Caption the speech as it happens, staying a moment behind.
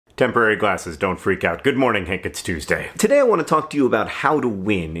Temporary glasses, don't freak out. Good morning, Hank, it's Tuesday. Today I want to talk to you about how to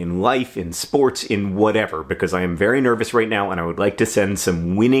win in life, in sports, in whatever, because I am very nervous right now and I would like to send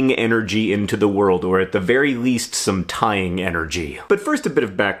some winning energy into the world, or at the very least, some tying energy. But first, a bit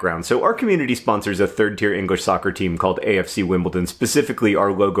of background. So our community sponsors a third-tier English soccer team called AFC WImbledon. Specifically,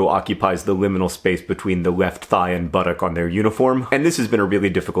 our logo occupies the liminal space between the left thigh and buttock on their uniform. And this has been a really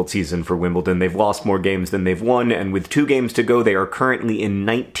difficult season for Wimbledon. They've lost more games than they've won, and with 2 games to go, they are currently in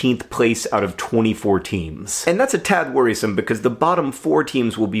 19th place out of 24 teams. And that's a tad worrisome because the bottom 4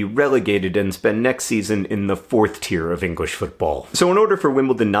 teams will be relegated and spend next season in the 4th tier of English football. So in order for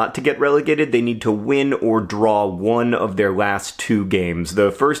Wimbledon not to get relegated, they need to win or draw one of their last 2 games, the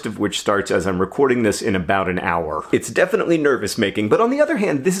first of which starts as I'm recording this in about an hour. It's definitely nervous-making, but on the other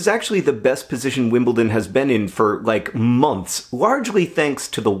hand, this is actually the best position Wimbledon has been in for, like, months, largely thanks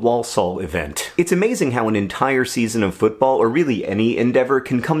to the Walsall Event. It's amazing how an entire season of football, or really any endeavor,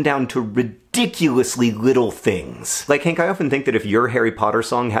 can come down to ridiculously little things. Like, Hank, I often think that if your Harry Potter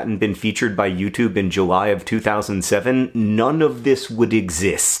song hadn't been featured by YouTube in July of 2007, none of this would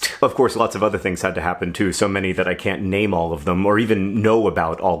exist. Of course, lots of other things had to happen too, so many that I can't name all of them, or even know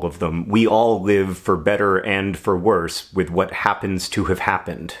about all of them. We all live, for better and for worse, with what happens to have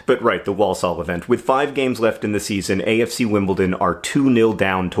happened. But right, the Walsall Event. With 5 games left in the season, AFC Wimbledon are 2-0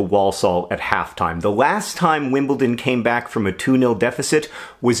 down to Walsall at halftime. The last time Wimbledon came back from a 2-0 deficit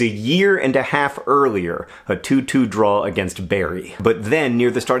was a year and a half earlier, a 2-2 draw against Barry. But then, near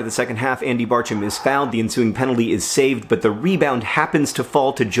the start of the second half, Andy Barcham is fouled, the ensuing penalty is saved, but the rebound happens to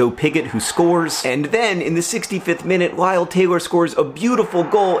fall to Joe Pigott, who scores. And then, in the 65th minute, Lyle Taylor scores a beautiful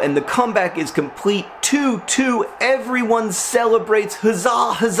goal, and the comeback is complete. 2-2, everyone celebrates,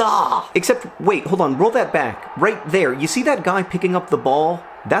 huzzah, huzzah! Except, wait, hold on, roll that back. Right there, you see that guy picking up the ball?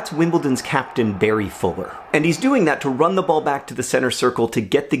 That's Wimbledon's captain, Barry Fuller. And he's doing that to run the ball back to the center circle to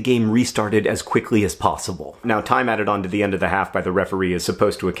get the game restarted as quickly as possible. Now, time added on to the end of the half by the referee is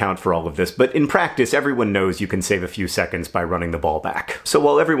supposed to account for all of this, but in practice, everyone knows you can save a few seconds by running the ball back. So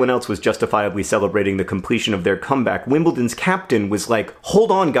while everyone else was justifiably celebrating the completion of their comeback, Wimbledon's captain was like,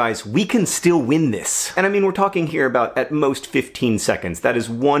 hold on guys, we can still win this. And I mean, we're talking here about at most 15 seconds. That is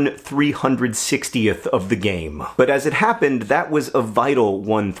 1/360th of the game. But as it happened, that was a vital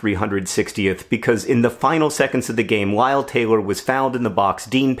 1/360th, because in the final seconds of the game, Lyle Taylor was fouled in the box,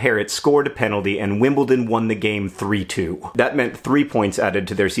 Dean Parrott scored a penalty, and Wimbledon won the game 3-2. That meant 3 points added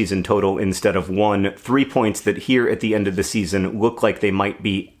to their season total instead of 1, 3 points that here at the end of the season look like they might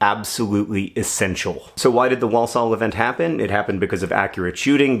be absolutely essential. So why did the Walsall Event happen? It happened because of accurate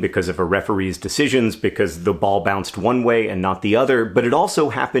shooting, because of a referee's decisions, because the ball bounced one way and not the other, but it also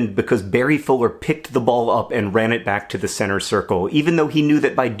happened because Barry Fuller picked the ball up and ran it back to the center circle, even though he knew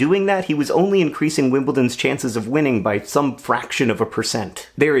that by doing that, he was only increasing Wimbledon's chances of winning by some fraction of a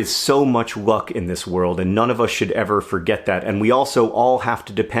percent. There is so much luck in this world, and none of us should ever forget that, and we also all have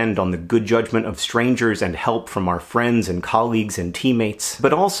to depend on the good judgment of strangers and help from our friends and colleagues and teammates.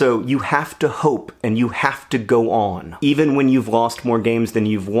 But also, you have to hope, and you have to go on. Even when you've lost more games than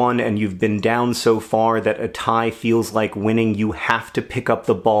you've won, and you've been down so far that a tie feels like winning, you have to pick up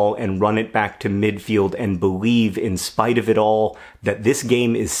the ball and run it back to midfield and believe, in spite of it all, that this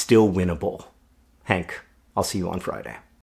game is still winnable. Hank, I'll see you on Friday.